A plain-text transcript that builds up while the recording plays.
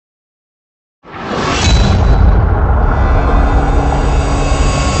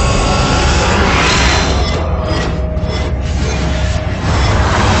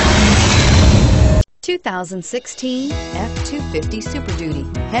2016 F-250 Super Duty.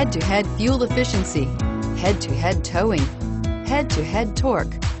 Head-to-head fuel efficiency, head-to-head towing, head-to-head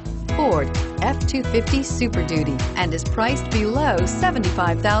torque. Ford F-250 Super Duty and is priced below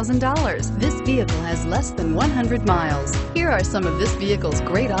 $75,000. This vehicle has less than 100 miles. Here are some of this vehicle's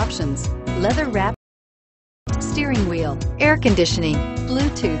great options: leather-wrapped steering wheel, air conditioning,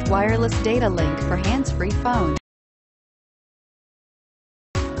 Bluetooth wireless data link for hands-free phone,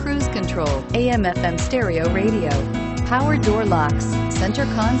 cruise control, AM/FM stereo radio, power door locks, center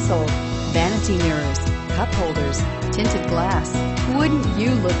console, vanity mirrors, cup holders, tinted glass. Wouldn't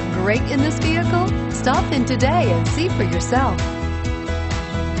you look great in this vehicle? Stop in today and see for yourself.